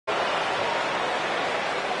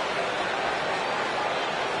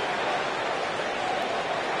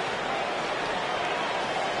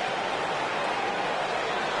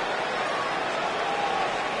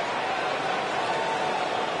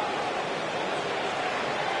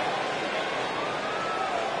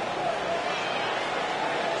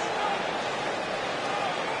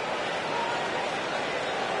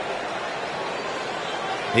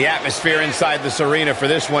The atmosphere inside this arena for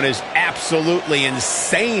this one is absolutely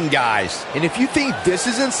insane, guys. And if you think this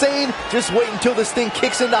is insane, just wait until this thing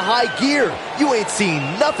kicks into high gear. You ain't seen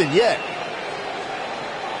nothing yet.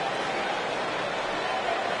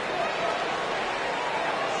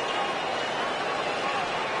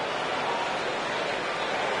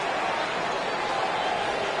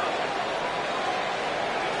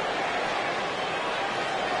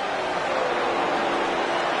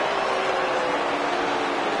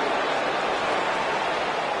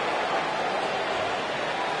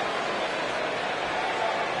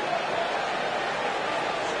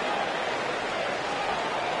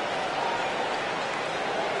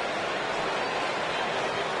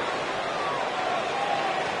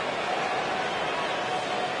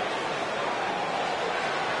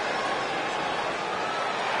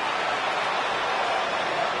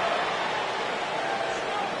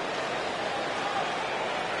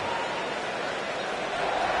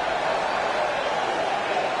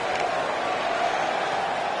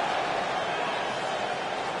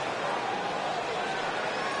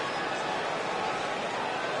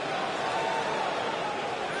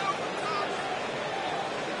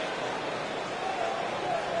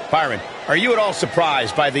 Byron, are you at all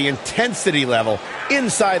surprised by the intensity level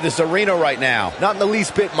inside this arena right now? Not in the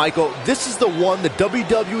least bit, Michael. This is the one the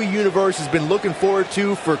WWE Universe has been looking forward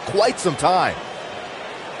to for quite some time.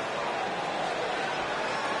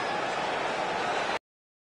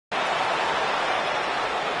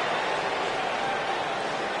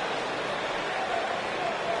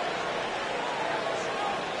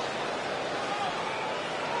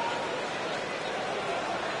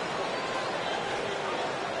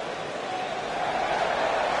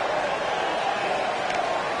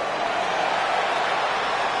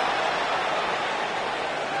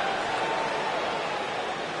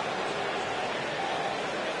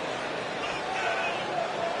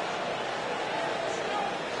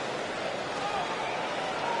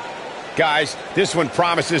 Guys, this one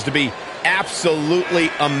promises to be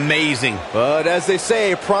absolutely amazing. But as they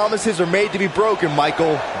say, promises are made to be broken,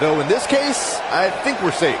 Michael. Though in this case, I think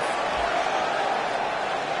we're safe.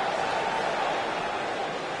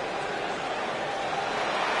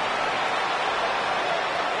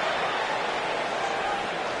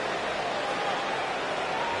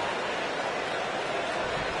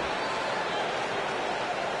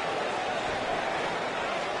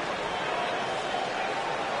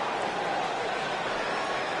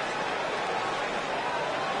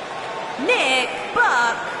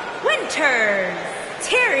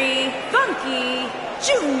 Terry Funky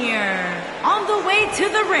Jr. on the way to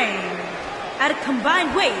the ring at a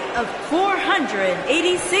combined weight of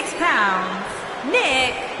 486 pounds,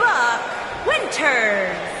 Nick Buck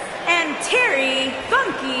Winters and Terry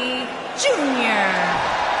Funky Jr.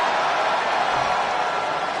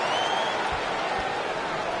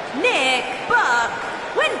 Nick Buck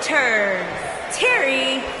Winters,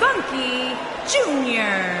 Terry Funky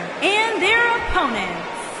Jr. and their opponents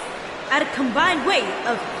at a combined weight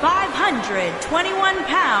of 521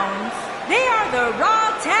 pounds, they are the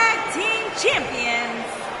Raw Tag Team Champions,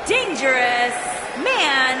 Dangerous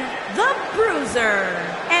Man, the Bruiser,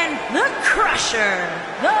 and the Crusher,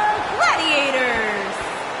 the Gladiators.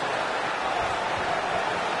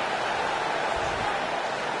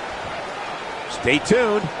 Stay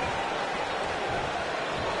tuned.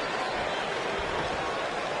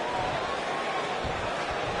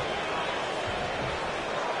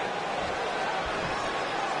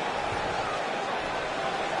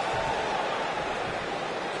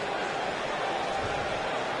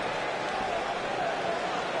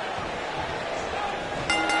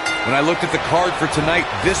 When I looked at the card for tonight,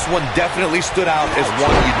 this one definitely stood out as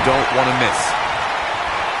one you don't want to miss.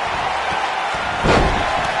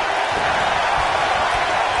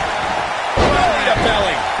 Belly to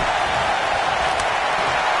belly.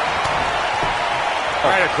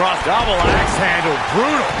 Right across, double axe handle,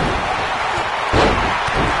 brutal.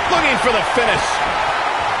 Looking for the finish.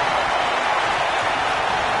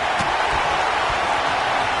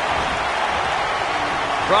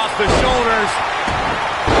 Across the shoulders.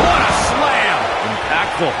 What a slam!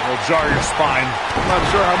 Impactful. Will jar your spine. I'm not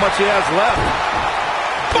sure how much he has left.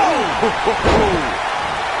 Boom!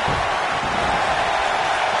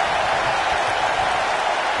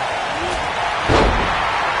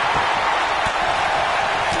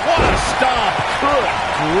 What a stomp. Good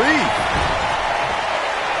grief.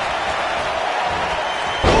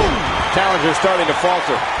 Challenger starting to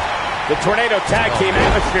falter. The Tornado Tag Team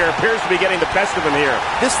atmosphere appears to be getting the best of him here.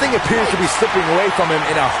 This thing appears to be slipping away from him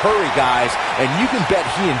in a hurry, guys, and you can bet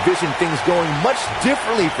he envisioned things going much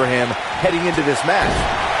differently for him heading into this match.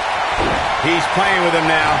 He's playing with him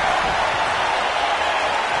now.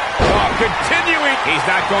 Oh, continuing. He's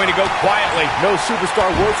not going to go quietly. No superstar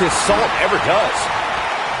worth his salt ever does.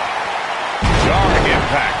 Jarring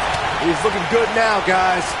impact. He's looking good now,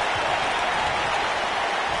 guys.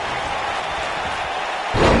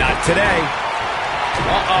 Not today.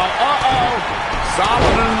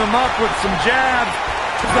 Softening them up with some jabs.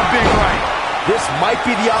 It's a big right. This might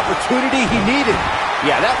be the opportunity he needed.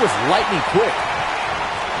 Yeah, that was lightning quick.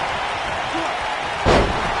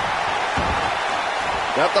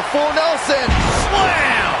 Got the full Nelson.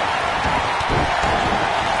 Slam!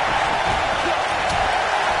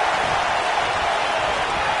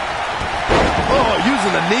 Oh,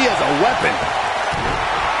 using the knee as a weapon.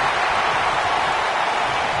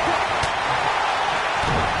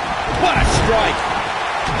 What a strike.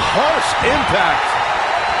 Harsh impact.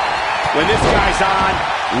 When this guy's on,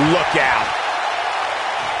 look out.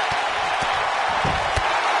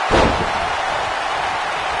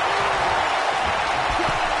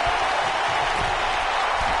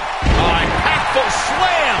 Impactful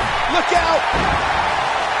slam. Look out.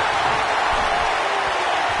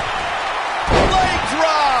 Leg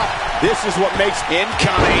drop. This is what makes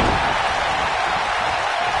incoming.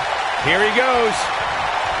 Here he goes.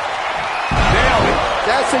 Nailed it.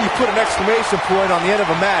 That's how you put an exclamation point on the end of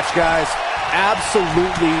a match, guys.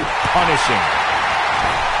 Absolutely punishing.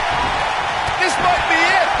 This might be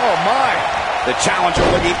it. Oh, my. The challenger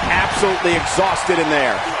looking absolutely exhausted in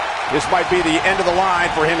there. This might be the end of the line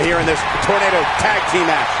for him here in this Tornado Tag Team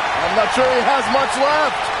match. I'm not sure he has much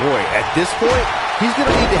left. Boy, at this point, he's going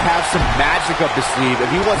to need to have some magic up his sleeve if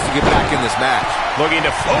he wants to get back in this match. Looking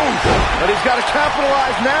to But he's got to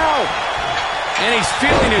capitalize now. and he's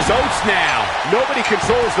feeling his oats now. Nobody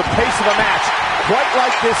controls the pace of a match quite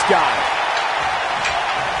like this guy.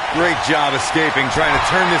 Great job escaping, trying to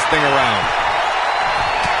turn this thing around.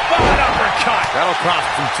 Bad uppercut. That'll cost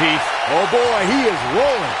some teeth. Oh boy, he is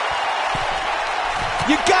rolling.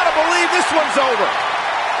 You gotta believe this one's over.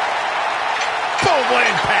 Boom, what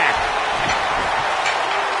impact.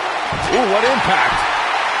 Ooh, what impact.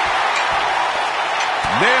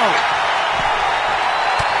 Nailed it.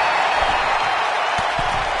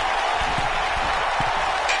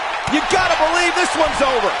 You gotta believe this one's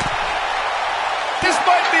over. This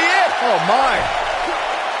might be it. Oh my.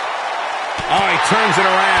 Oh, he turns it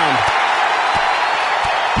around.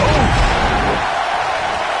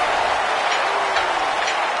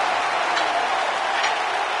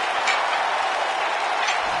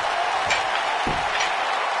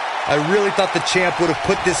 I really thought the champ would have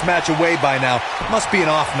put this match away by now. Must be an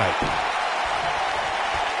off night.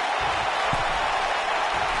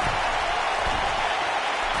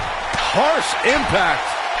 Harsh impact.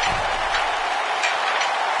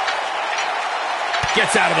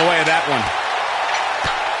 Gets out of the way of that one.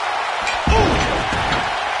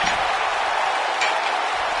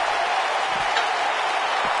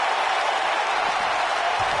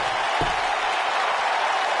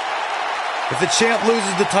 If the champ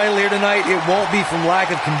loses the title here tonight, it won't be from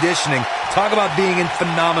lack of conditioning. Talk about being in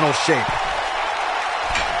phenomenal shape.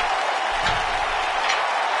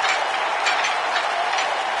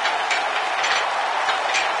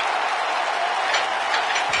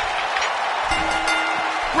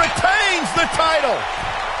 Retains the title.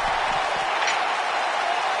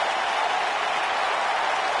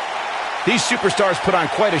 These superstars put on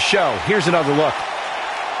quite a show. Here's another look.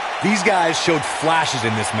 These guys showed flashes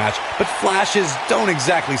in this match, but flashes don't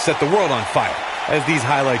exactly set the world on fire, as these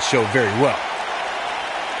highlights show very well.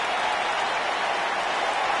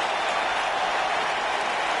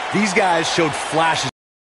 These guys showed flashes.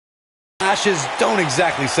 Flashes don't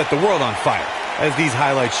exactly set the world on fire, as these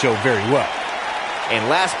highlights show very well. And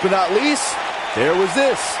last but not least, there was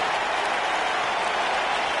this.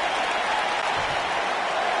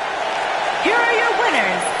 Here are your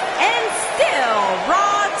winners, and still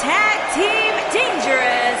Raw Tag Team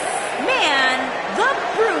Dangerous, Man, the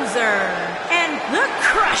Bruiser, and the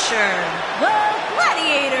Crusher, the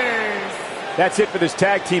Gladiators. That's it for this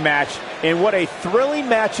tag team match, and what a thrilling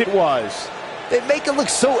match it was. They make it look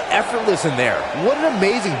so effortless in there. What an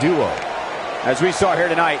amazing duo. As we saw here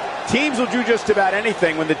tonight, teams will do just about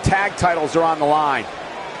anything when the tag titles are on the line.